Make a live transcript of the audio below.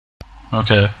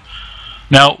Okay.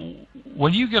 Now,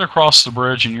 when you get across the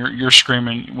bridge and you're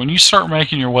screaming, when you start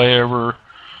making your way over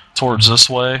towards this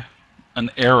way, an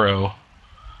arrow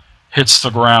hits the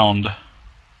ground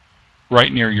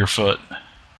right near your foot.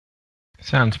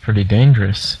 Sounds pretty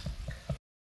dangerous.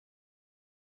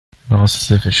 Almost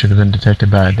as if it should have been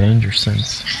detected by a danger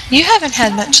sense. You haven't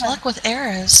had much luck with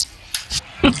arrows.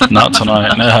 Not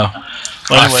tonight, no.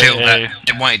 Well, I feel that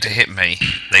they wanted to hit me,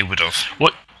 they would have.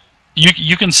 What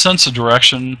you can sense the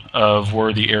direction of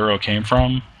where the arrow came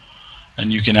from,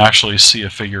 and you can actually see a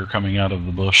figure coming out of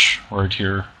the bush right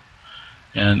here,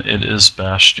 and it is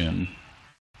Bastion.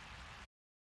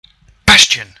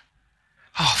 Bastion!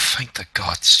 Oh, thank the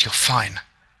gods, you're fine.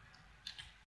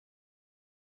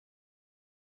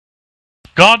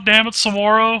 God damn it,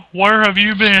 Samoro, where have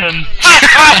you been?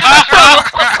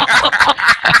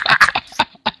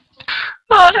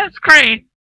 Oh, that's great.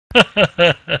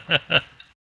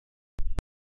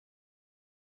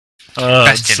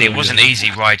 Bastion, it wasn't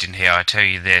easy riding here, I tell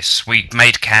you this. We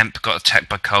made camp, got attacked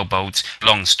by kobolds.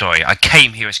 Long story. I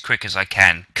came here as quick as I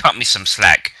can. Cut me some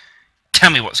slack.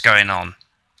 Tell me what's going on.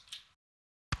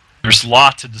 There's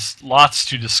lots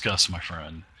to discuss, my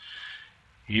friend.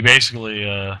 He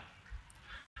basically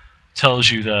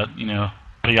tells you that, yada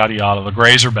yada yada, the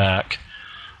Greys are back.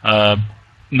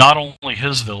 Not only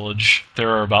his village, there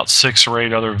are about 6 or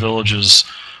 8 other villages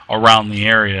around the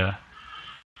area,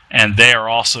 and they are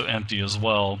also empty as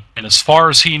well. And as far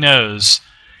as he knows,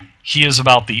 he is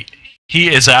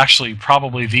actually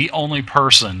probably the only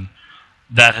person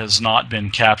that has not been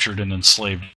captured and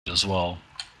enslaved as well.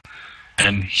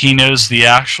 And he knows the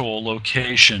actual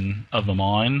location of the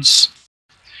mines,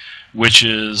 which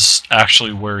is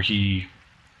actually where he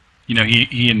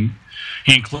included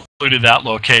that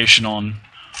location on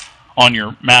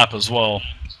your map as well,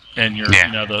 and your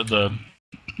the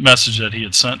message that he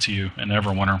had sent to you in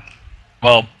Everwinter.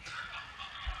 Well,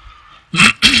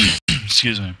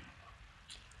 excuse me.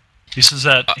 He says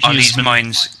that are these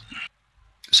mines?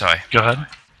 Sorry. Go ahead.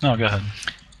 No, go ahead.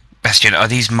 Bastion, are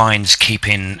these mines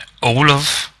keeping all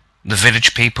of the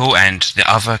village people and the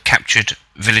other captured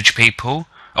village people,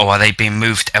 or are they being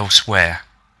moved elsewhere?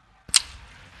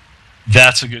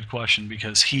 That's a good question,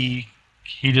 because he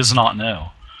does not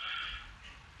know.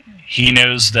 He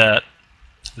knows that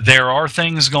there are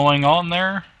things going on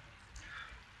there,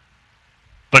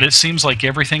 but it seems like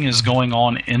everything is going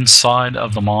on inside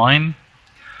of the mine,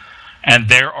 and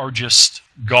there are just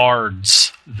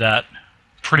guards that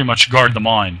pretty much guard the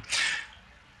mine.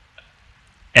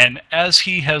 And as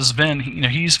he has been,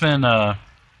 he's been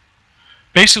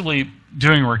basically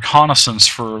doing reconnaissance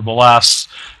for the last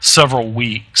several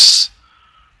weeks,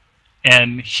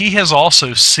 and he has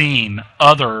also seen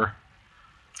other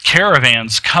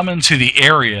caravans come into the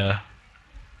area,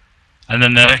 and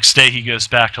then the next day he goes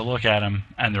back to look at them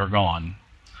and they're gone.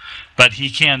 But he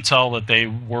can tell that they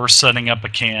were setting up a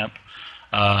camp,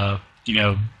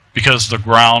 because the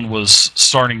ground was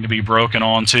starting to be broken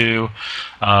onto.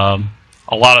 A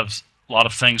lot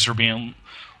of things are being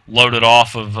loaded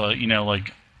off of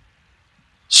like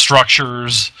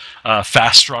structures,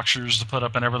 fast structures to put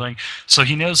up and everything. So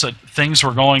he knows that things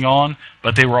were going on,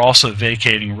 but they were also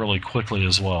vacating really quickly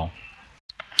as well.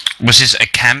 Was this a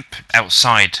camp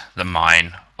outside the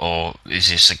mine, or is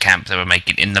this a camp they were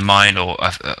making in the mine, or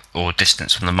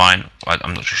distance from the mine?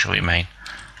 I'm not sure what you mean.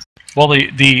 Well,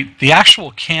 the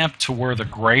actual camp to where the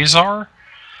Greys are,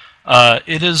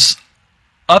 it is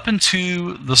up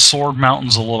into the Sword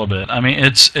Mountains a little bit. I mean,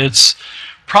 it's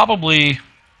probably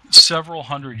several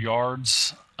hundred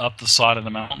yards up the side of the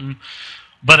mountain,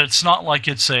 but it's not like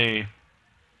it's a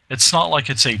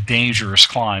dangerous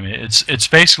climb. It's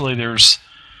basically there's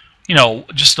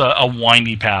just a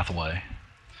windy pathway,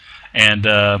 and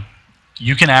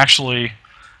you can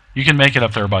make it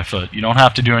up there by foot. You don't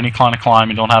have to do any kind of climb.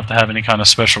 You don't have to have any kind of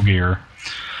special gear.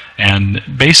 And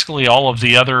basically all of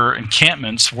the other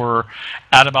encampments were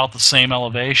at about the same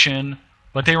elevation,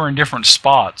 but they were in different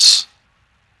spots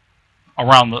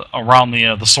around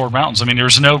the Sword Mountains. I mean,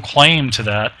 there's no claim to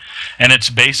that, and it's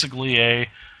basically a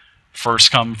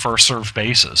first come first served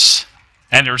basis.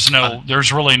 And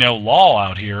there's really no law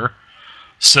out here,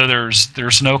 so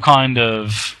there's no kind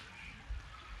of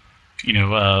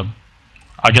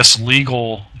I guess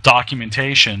legal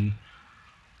documentation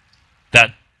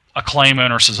that a claim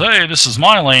owner says, hey, this is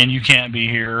my land, you can't be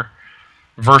here,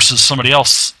 versus somebody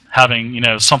else having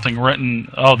something written,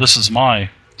 oh, this is my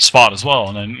spot as well.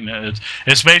 And then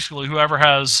it's basically whoever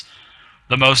has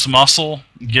the most muscle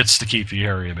gets to keep the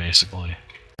area, basically.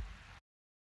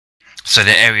 So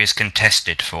the area is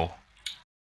contested for?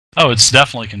 Oh, it's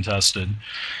definitely contested,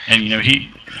 and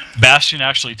Bastion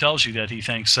actually tells you that he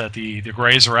thinks that the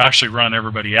Greys are actually running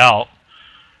everybody out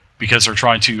because they're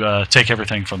trying to take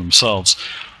everything for themselves.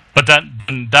 But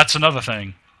that's another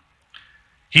thing.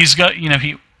 He's got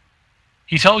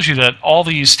he tells you that all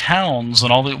these towns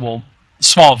and all the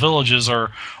small villages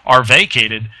are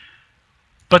vacated,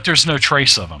 but there's no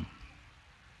trace of them.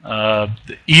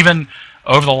 Even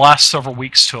over the last several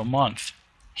weeks to a month,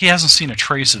 he hasn't seen a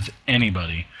trace of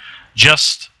anybody.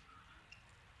 Just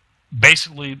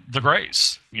basically the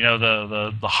Greys,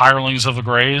 the hirelings of the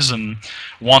Greys, and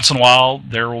once in a while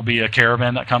there will be a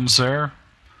caravan that comes there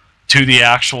to the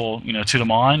actual, to the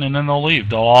mine, and then they'll leave.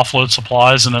 They'll offload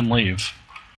supplies and then leave.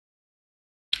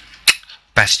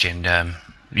 Bastion,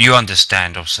 you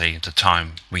understand, obviously, the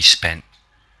time we spent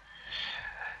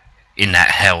in that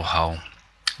hellhole.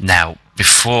 Now,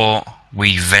 before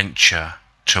we venture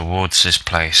towards this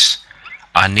place,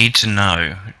 I need to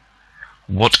know,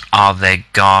 what are their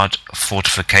guard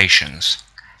fortifications?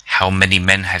 How many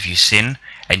men have you seen?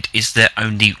 And is there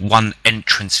only one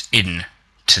entrance in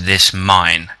to this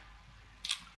mine?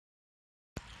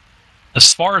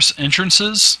 As far as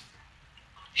entrances,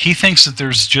 he thinks that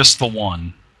there's just the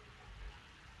one.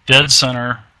 Dead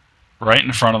center, right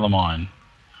in front of the mine.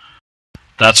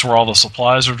 That's where all the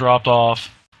supplies are dropped off.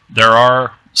 There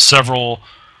are several,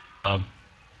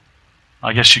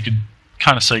 I guess you could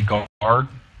kind of say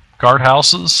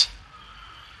guardhouses,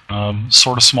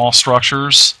 sort of small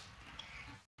structures.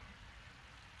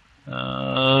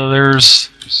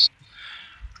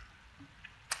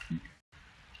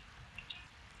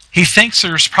 He thinks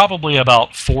there's probably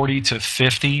about 40 to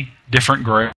 50 different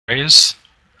Greys,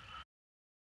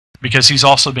 because he's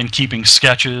also been keeping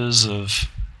sketches of,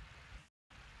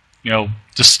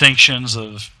 distinctions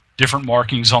of different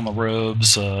markings on the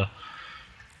robes,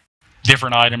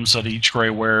 different items that each Grey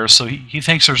wears. So he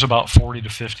thinks there's about 40 to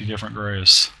 50 different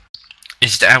Greys.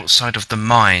 Is the outside of the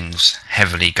mines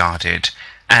heavily guarded?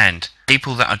 And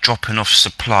people that are dropping off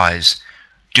supplies,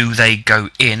 do they go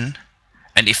in?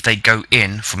 And if they go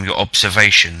in, from your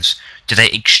observations, do they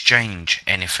exchange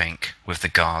anything with the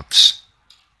guards?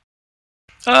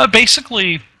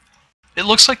 Basically, it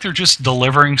looks like they're just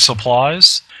delivering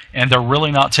supplies, and they're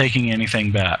really not taking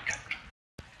anything back.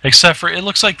 Except for, it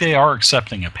looks like they are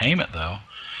accepting a payment, though,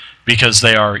 because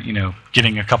they are,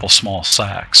 getting a couple small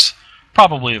sacks.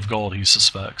 Probably of gold, he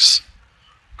suspects.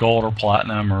 Gold or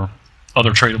platinum or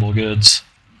other tradable goods.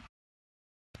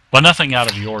 But nothing out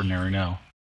of the ordinary, no.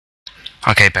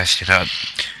 Okay, Bastion,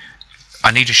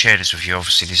 I need to share this with you.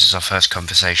 Obviously, this is our first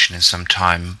conversation in some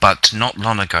time, but not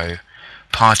long ago,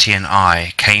 Party and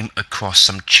I came across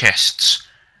some chests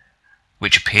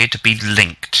which appeared to be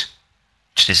linked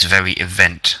to this very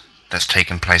event that's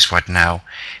taking place right now.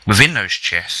 Within those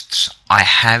chests, I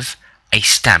have a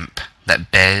stamp that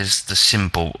bears the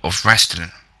symbol of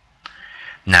Rastalin.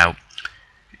 Now,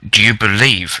 do you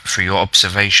believe, through your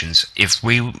observations, if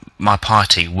we, my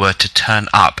party, were to turn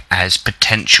up as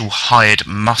potential hired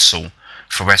muscle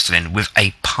for Rastalin with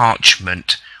a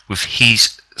parchment with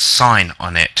his sign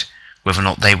on it, whether or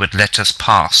not they would let us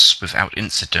pass without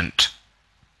incident?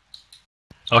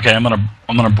 Okay, I'm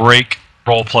gonna break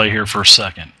roleplay here for a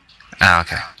second.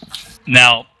 Okay.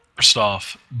 Now, first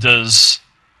off, does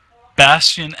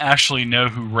Bastion actually know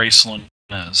who Raceland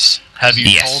is? Have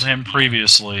you told him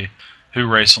previously who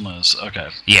Raceland is? Okay.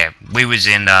 Yeah, we was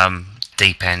in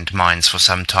Deep End Mines for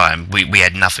some time. We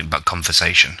had nothing but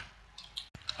conversation.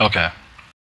 Okay.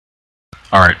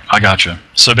 Alright, I gotcha.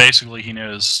 So basically he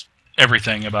knows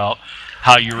everything about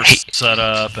how you were set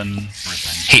up and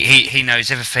everything. He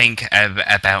knows everything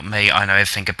about me. I know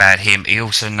everything about him. He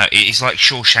also knows. He's like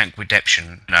Shawshank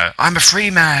Redemption. I'm a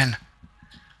free man.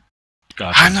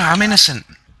 Gotcha. I know. I'm innocent.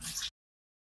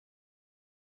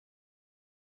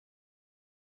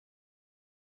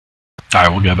 All right,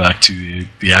 we'll go back to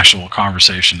the actual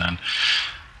conversation then.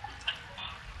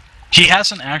 He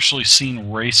hasn't actually seen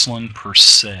Raceland per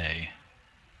se.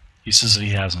 He says that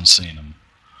he hasn't seen him.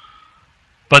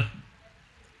 But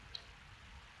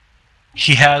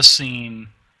he has seen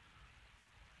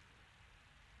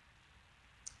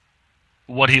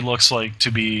what he looks like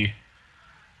to be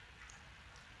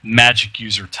magic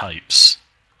user types.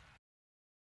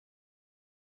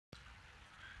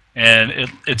 And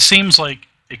it seems like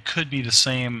it could be the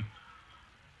same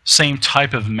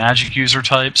type of magic user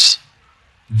types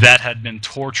that had been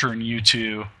torturing you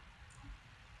two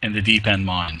in the Deep End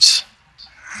Mines.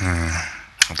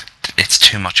 It's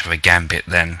too much of a gambit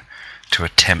then to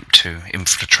attempt to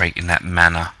infiltrate in that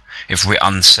manner. If we're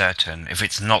uncertain, if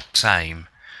it's not same,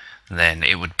 then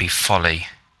it would be folly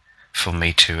for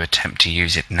me to attempt to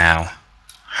use it now.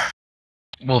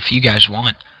 Well, if you guys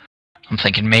want, I'm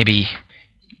thinking maybe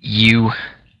you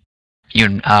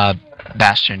and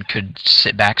Bastion could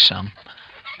sit back some,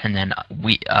 and then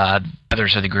we,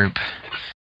 others of the group,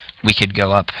 we could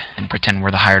go up and pretend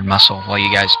we're the hired muscle while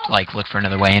you guys like look for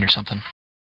another way in or something.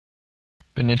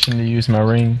 Been itching to use my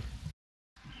ring.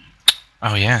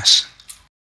 Oh, yes.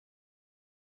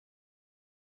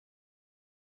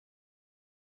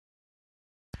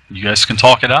 You guys can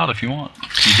talk it out if you want.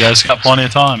 You guys got plenty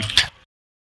of time.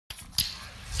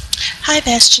 Hi,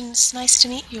 Bastion. It's nice to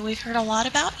meet you. We've heard a lot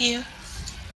about you.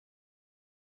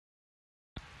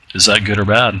 Is that good or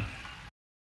bad?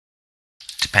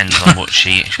 Depends on what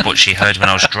she heard when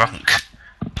I was drunk.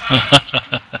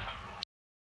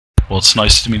 Well, it's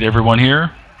nice to meet everyone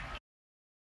here.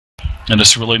 And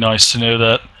it's really nice to know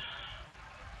that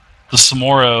the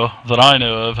Samoro that I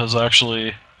know of has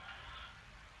actually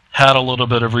had a little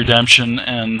bit of redemption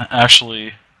and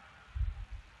actually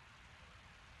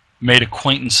made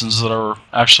acquaintances that are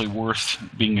actually worth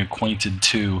being acquainted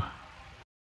to.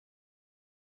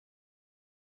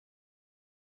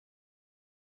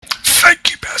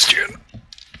 Thank you, Bastion.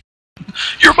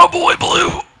 You're my boy,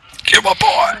 Blue. You're my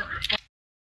boy.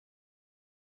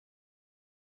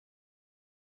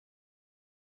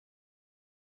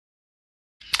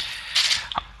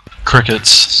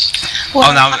 Crickets.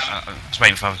 Well, Oh, no, I was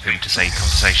waiting for other people to say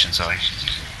conversation, sorry.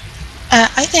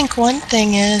 I think one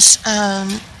thing is,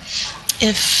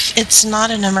 if it's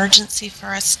not an emergency for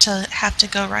us to have to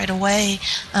go right away,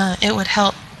 it would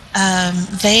help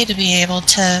Vay to be able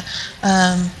to,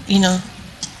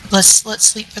 let's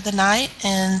sleep for the night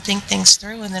and think things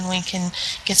through, and then we can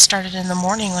get started in the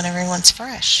morning when everyone's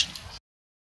fresh.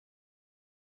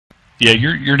 Yeah,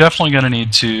 you're definitely going to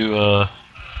need to.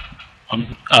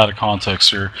 I'm out of context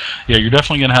here. Yeah, you're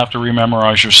definitely going to have to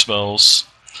rememorize your spells.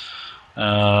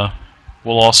 We'll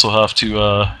also have to.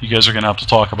 You guys are going to have to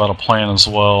talk about a plan as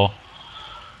well.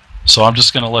 So I'm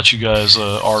just going to let you guys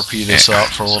RP this out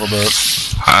for a little bit.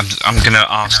 I'm going to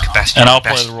ask Bastion. And I'll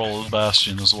play the role of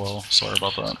Bastion as well. Sorry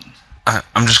about that.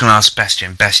 I'm just going to ask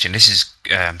Bastion. Bastion, this is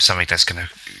something that's going to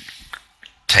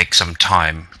take some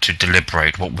time to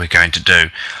deliberate what we're going to do.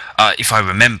 If I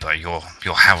remember, your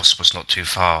house was not too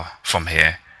far from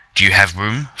here. Do you have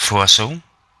room for us all?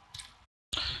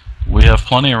 We have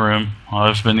plenty of room.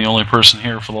 I've been the only person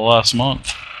here for the last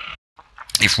month.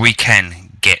 If we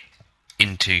can get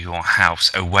into your house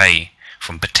away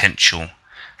from potential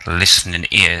listening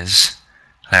ears,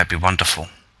 that'd be wonderful.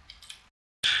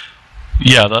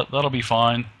 Yeah, that'll be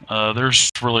fine.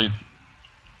 There's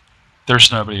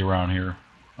nobody around here.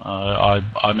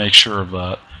 I make sure of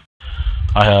that.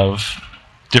 I have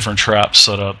different traps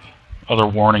set up, other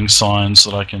warning signs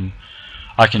that I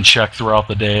can check throughout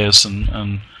the days,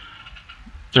 and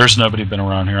there's nobody been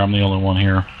around here. I'm the only one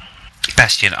here.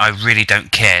 Bastion, I really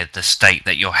don't care the state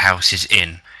that your house is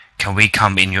in. Can we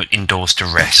come indoors to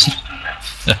rest?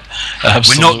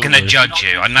 Absolutely. We're not going to judge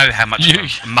you. I know how much of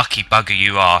a mucky bugger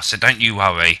you are, so don't you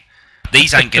worry.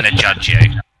 These ain't going to judge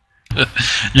you.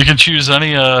 You can choose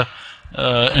any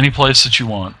place that you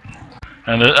want.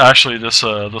 And actually, this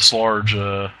large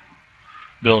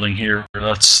building here,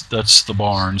 that's the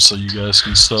barn, so you guys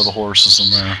can stow the horses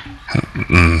in there.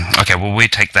 Okay, well, we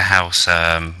take the house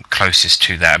closest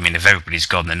to that. I mean, if everybody's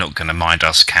gone, they're not going to mind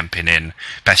us camping in.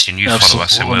 Bastion, you follow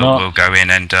us, and we'll go in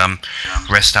and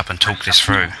rest up and talk this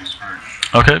through.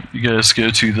 Okay, you guys go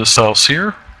to this house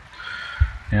here,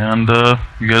 and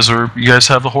you guys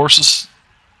have the horses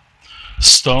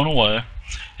stowed away.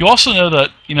 You also know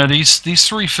that these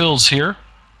three fields here,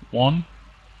 1,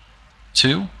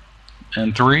 2,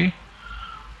 and 3.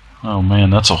 Oh man,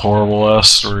 that's a horrible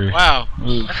ass 3. Wow.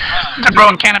 They're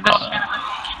growing cannabis.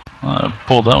 I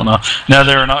pulled that one out. No,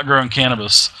 they're not growing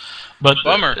cannabis, but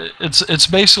Bummer. It's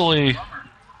basically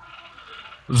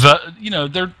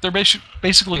they're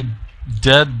basically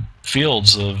dead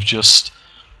fields of just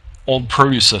old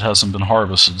produce that hasn't been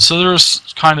harvested. So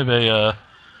there's kind of a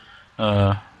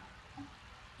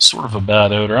sort of a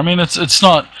bad odor. I mean, it's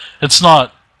not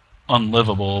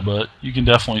unlivable, but you can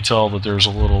definitely tell that there's a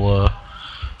little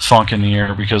funk in the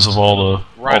air because of all the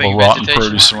rotten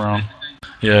produce around.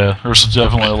 Yeah, there's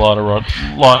definitely a lot of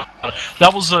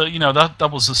that was that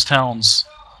was this town's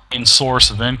main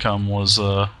source of income was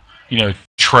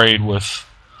trade with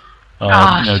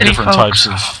different types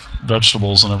of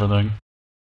vegetables and everything.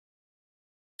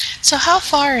 So how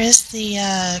far is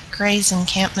the Gray's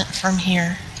encampment from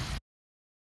here?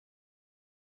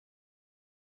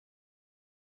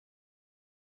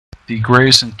 The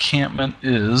Gray's encampment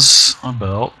is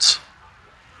about,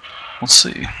 let's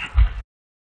see,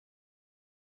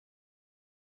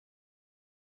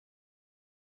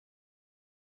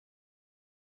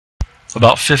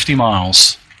 about 50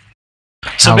 miles.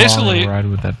 So How basically, long a ride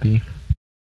would that be?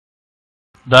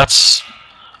 that's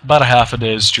about a half a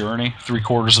day's journey,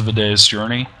 3/4 of a day's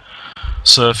journey.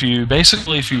 So if you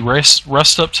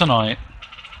rest up tonight,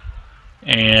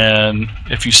 and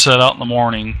if you set out in the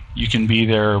morning, you can be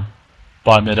there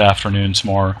by mid-afternoon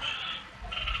tomorrow.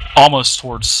 Almost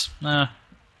towards,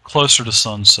 closer to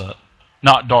sunset.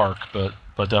 Not dark, but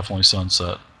definitely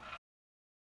sunset.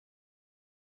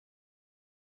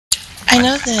 I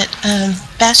know that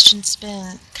Bastion's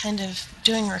been kind of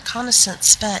doing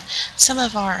reconnaissance, but some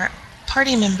of our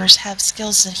party members have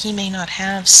skills that he may not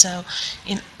have, so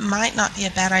it might not be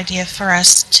a bad idea for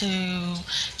us to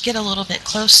get a little bit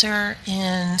closer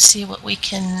and see what we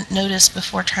can notice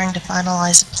before trying to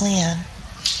finalize a plan.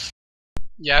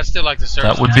 Yeah, I'd still like to search.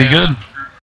 That would be good.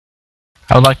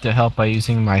 I would like to help by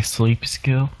using my sleep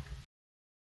skill.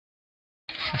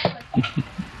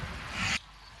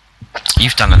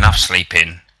 You've done enough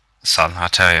sleeping, son, I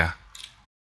tell you.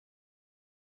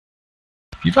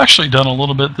 You've actually done a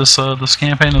little bit this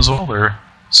campaign as well, there,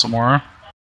 Samara.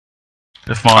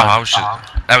 If my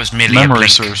That was merely a memory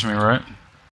blink. serves me right.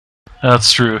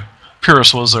 That's true.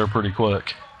 Pyrrhus was there pretty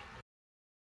quick.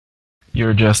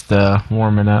 You're just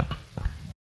warming up.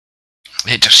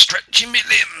 It just stretching me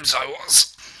limbs, I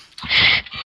was.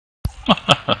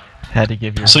 Had to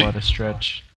give your So- blood a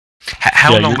stretch.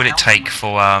 How Yeah, long you're- would it take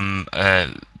for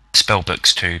spell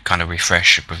books to kind of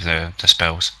refresh with the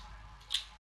spells?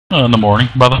 In the morning,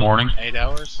 by the morning. 8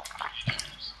 hours.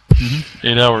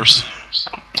 8 hours.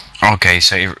 Okay,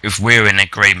 so if we're in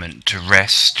agreement to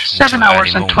rest 7 until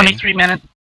hours early and morning, 23 minutes.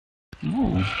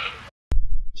 Ooh.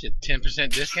 Shit,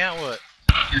 10% discount. What?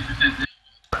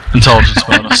 Intelligence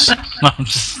bonus. No, I'm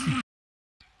just...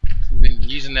 You've been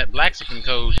using that Blaxican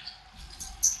code.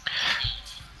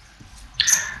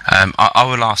 I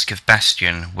will ask if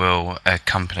Bastion will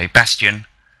accompany. Bastion,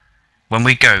 when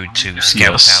we go to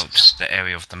scout Yes. out the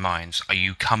area of the mines, are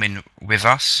you coming with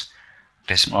us?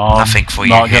 There's nothing for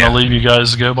you not here. gonna leave you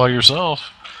guys to go by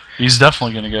yourself. He's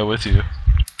definitely gonna go with you.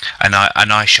 And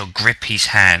I shall grip his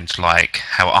hand like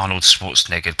how Arnold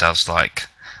Schwarzenegger does, like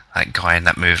that guy in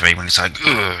that movie when it's like,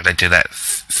 ugh, they do that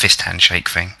fist handshake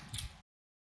thing.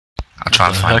 I'll try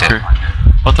and find it.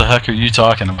 What the heck are you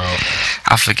talking about?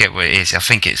 I forget what it is. I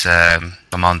think it's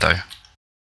Armando.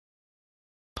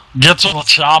 Get to the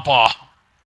chopper!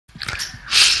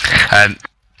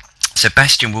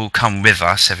 Sebastian will come with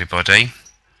us, everybody,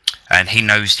 and he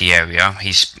knows the area.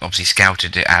 He's obviously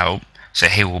scouted it out, so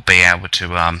he will be able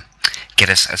to get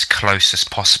us as close as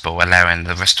possible, allowing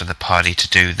the rest of the party to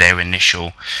do their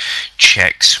initial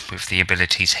checks with the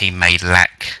abilities he may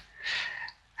lack,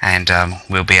 and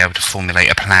we'll be able to formulate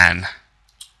a plan.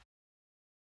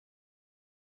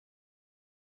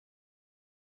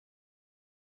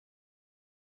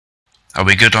 Are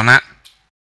we good on that?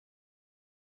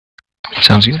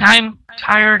 Sounds good. I'm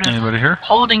tired of Anybody here?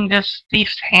 holding this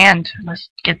thief's hand. Let's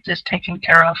get this taken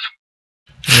care of.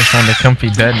 You'll find a comfy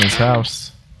bed in his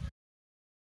house.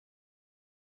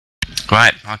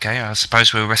 Right, okay, I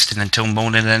suppose we're resting until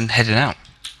morning and heading out.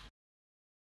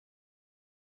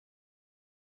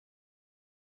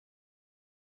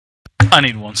 I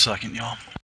need 1 second, y'all.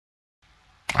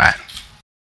 Right.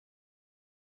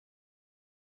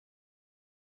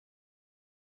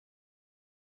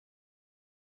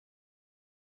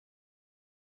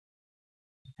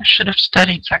 I should have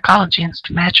studied psychology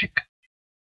instead of magic.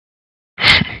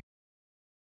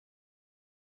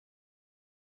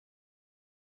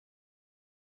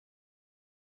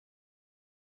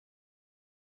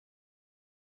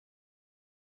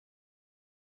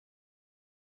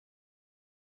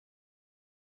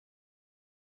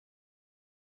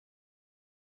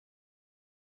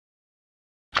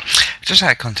 Just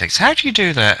out of context, how do you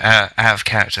do the out of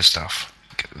character stuff?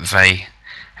 They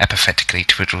apathetically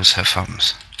twiddles her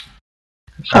thumbs.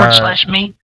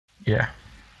 /me. Yeah.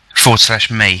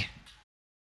 /me.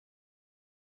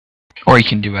 Or you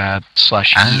can do a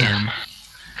 /em,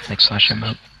 like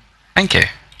 /mo. Thank you.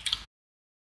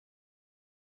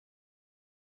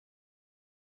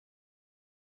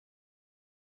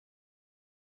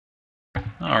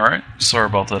 Alright, sorry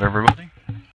about that, everybody.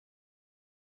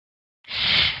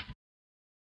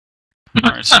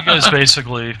 Alright, so you guys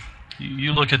basically,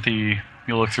 you look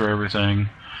through everything,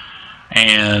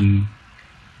 and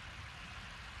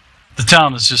the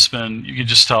town has just been, you can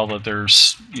just tell that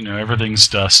there's, everything's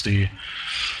dusty.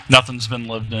 Nothing's been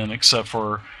lived in except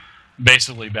for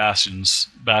basically Bastion's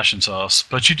house.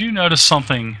 But you do notice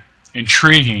something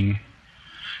intriguing,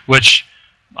 which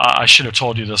I should have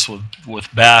told you this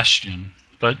with Bastion,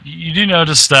 but you do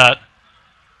notice that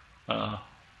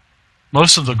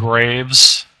most of the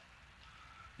graves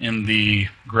in the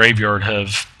graveyard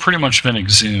have pretty much been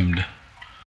exhumed.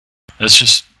 It's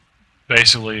just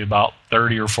basically about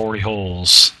 30 or 40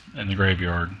 holes in the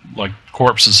graveyard. Like,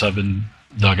 corpses have been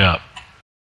dug up.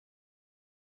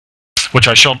 Which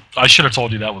I should have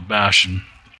told you that with Bastion.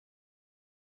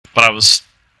 But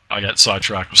I got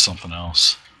sidetracked with something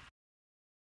else.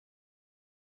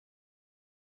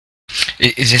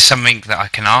 Is this something that I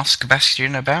can ask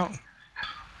Bastion about?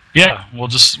 Yeah, we'll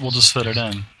just fit it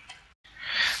in.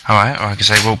 Alright, I can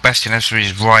say, well, Bastion, as we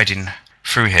was riding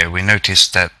through here, we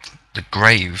noticed that the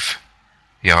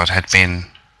graveyard had been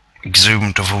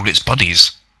exhumed of all its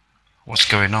bodies. What's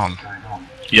going on?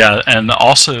 Yeah, and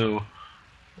also,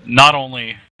 not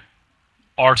only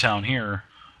our town here,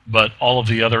 but all of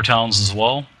the other towns as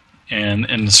well, and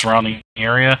in the surrounding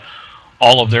area,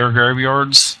 all of their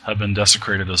graveyards have been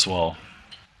desecrated as well.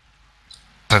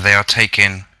 So they are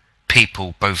taking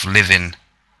people, both living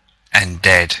and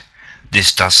dead.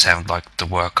 This does sound like the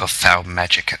work of foul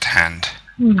magic at hand.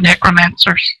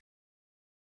 Necromancers.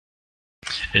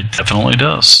 It definitely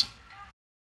does.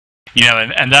 You know,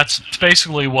 and that's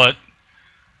basically what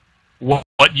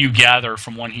you gather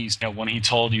from when when he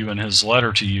told you in his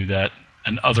letter to you that,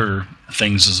 and other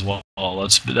things as well.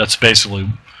 That's basically,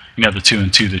 the 2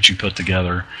 and 2 that you put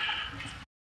together.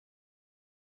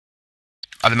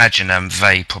 I'd imagine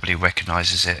Vey probably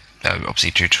recognises it,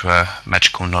 obviously due to her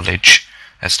magical knowledge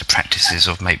as the practices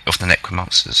of the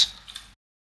necromancers.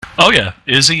 Oh yeah,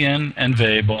 Izzy and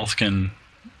Vey both can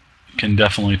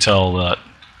definitely tell that,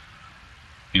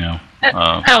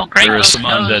 Hell, Grey there is Ghost some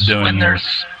knows undead doing when here.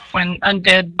 when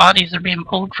undead bodies are being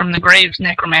pulled from the graves,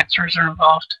 necromancers are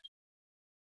involved.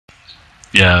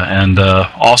 Yeah, and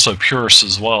also Purus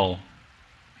as well.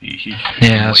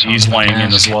 He's weighing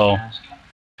in as well,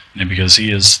 and because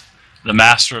he is the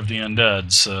master of the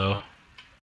undead. So,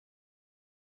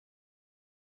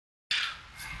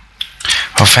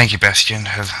 well, thank you, Bastion.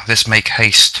 Let's make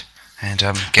haste and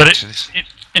get to this.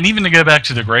 And even to go back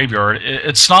to the graveyard,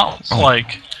 it's not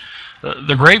like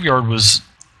the graveyard was.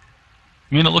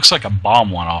 I mean, it looks like a bomb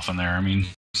went off in there. I mean,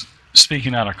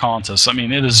 speaking out of context, I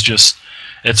mean, it's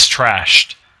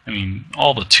trashed. I mean,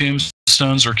 all the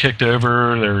tombstones are kicked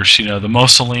over. There's, the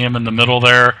mausoleum in the middle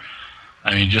there.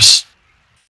 I mean,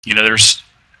 there's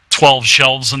 12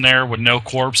 shelves in there with no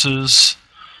corpses.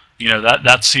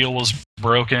 That seal was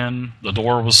broken. The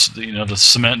door was, the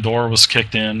cement door was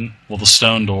kicked in, the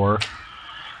stone door.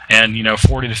 And,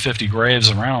 40 to 50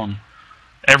 graves around.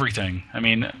 Everything. I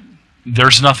mean,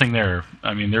 there's nothing there.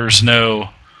 I mean, there's no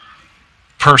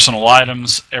personal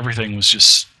items. Everything was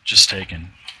just taken.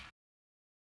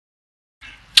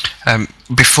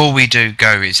 Before we do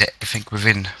go, is there anything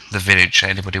within the village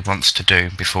that anybody wants to do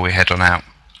before we head on out?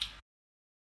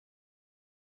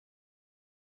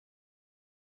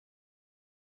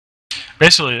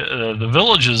 Basically, the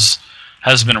village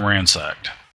has been ransacked.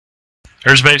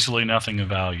 There's basically nothing of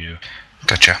value.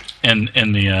 Gotcha. In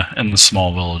the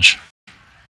small village.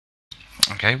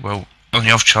 Okay, well, on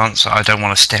the off chance I don't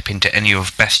want to step into any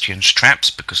of Bastion's traps,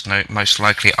 because most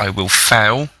likely I will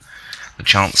fail the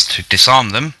chance to disarm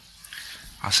them,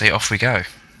 I say off we go.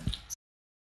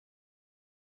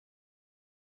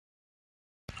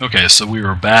 Okay, so we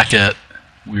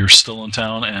were still in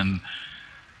town, and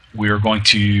we are going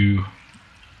to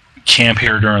camp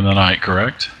here during the night,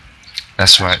 correct?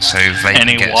 That's right, so they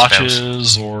any can get watches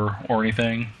spells. or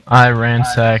anything? I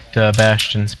ransacked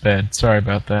Bastion's bed. Sorry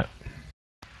about that.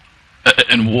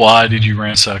 And why did you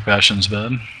ransack Bastion's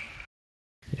bed?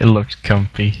 It looked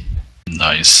comfy.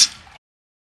 Nice.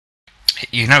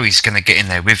 You know he's going to get in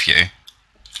there with you.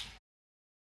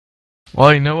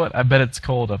 Well, you know what? I bet it's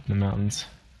cold up in the mountains.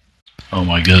 Oh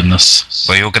my goodness.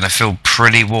 Well, you're going to feel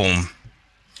pretty warm.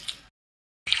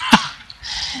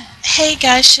 Hey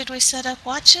guys, should we set up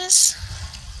watches?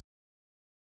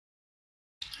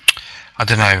 I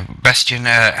don't know. Bastion,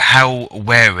 how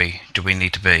wary do we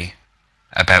need to be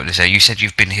about this? You said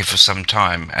you've been here for some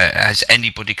time. Has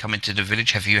anybody come into the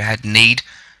village? Have you had need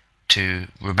to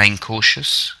remain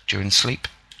cautious during sleep?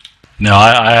 No,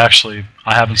 I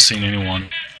haven't seen anyone.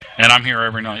 And I'm here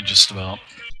every night just about.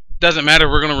 Doesn't matter,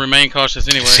 we're going to remain cautious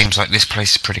anyway. Seems like this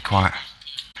place is pretty quiet.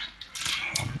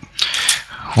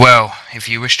 Well, if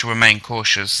you wish to remain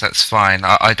cautious, that's fine.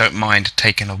 I don't mind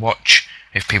taking a watch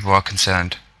if people are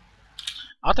concerned.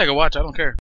 I'll take a watch, I don't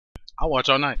care. I'll watch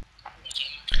all night.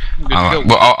 I'm good to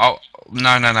go. Well,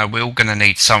 no, we're all going to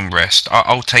need some rest.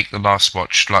 I'll take the last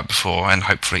watch like before, and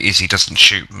hopefully Izzy doesn't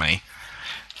shoot me.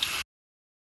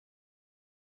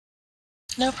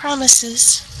 No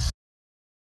promises.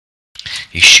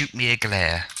 You shoot me a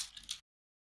glare.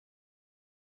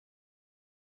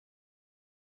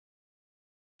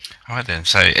 Alright then,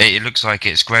 so it looks like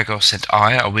it's Gregos and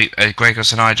I. Are we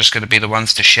Gregos and I just going to be the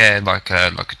ones to share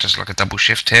just like a double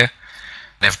shift here?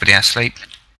 And everybody has sleep?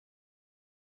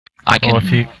 I can Well,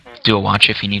 if you do a watch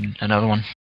if you need another one.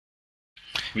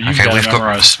 Well, you've Okay, got we've to got-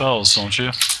 memorize spells, don't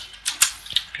you?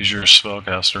 Because you're a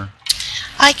spellcaster.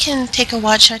 I can take a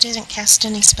watch. I didn't cast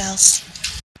any spells.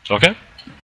 Okay.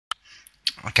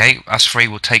 Okay, us three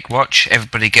will take watch.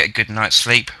 Everybody get a good night's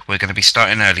sleep. We're going to be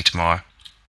starting early tomorrow.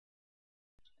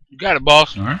 You got it,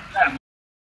 boss. All right.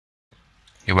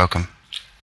 You're welcome.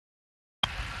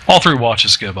 All 3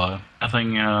 watches go by.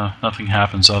 Nothing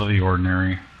happens out of the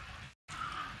ordinary.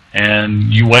 And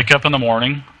you wake up in the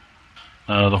morning.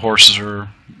 The horses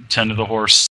tend to the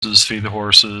horses, feed the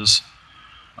horses,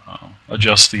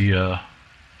 adjust the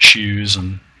shoes,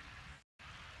 and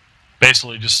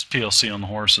basically just TLC on the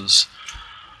horses.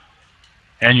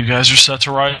 And you guys are set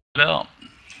to ride out.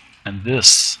 And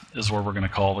this is where we're going to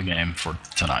call the game for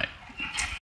tonight.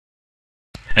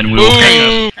 And we will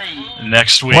pick up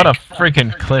next week. what a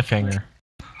freaking cliffhanger.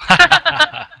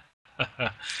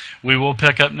 We will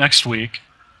pick up next week.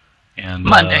 And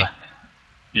Monday.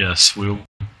 Yes, we will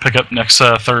pick up next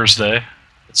Thursday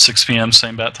at 6 p.m.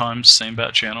 Same bat times, same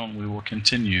bat channel, and we will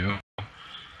continue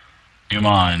New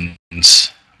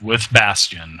Minds with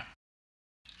Bastion.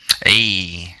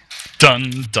 Hey.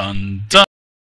 Dun dun dun.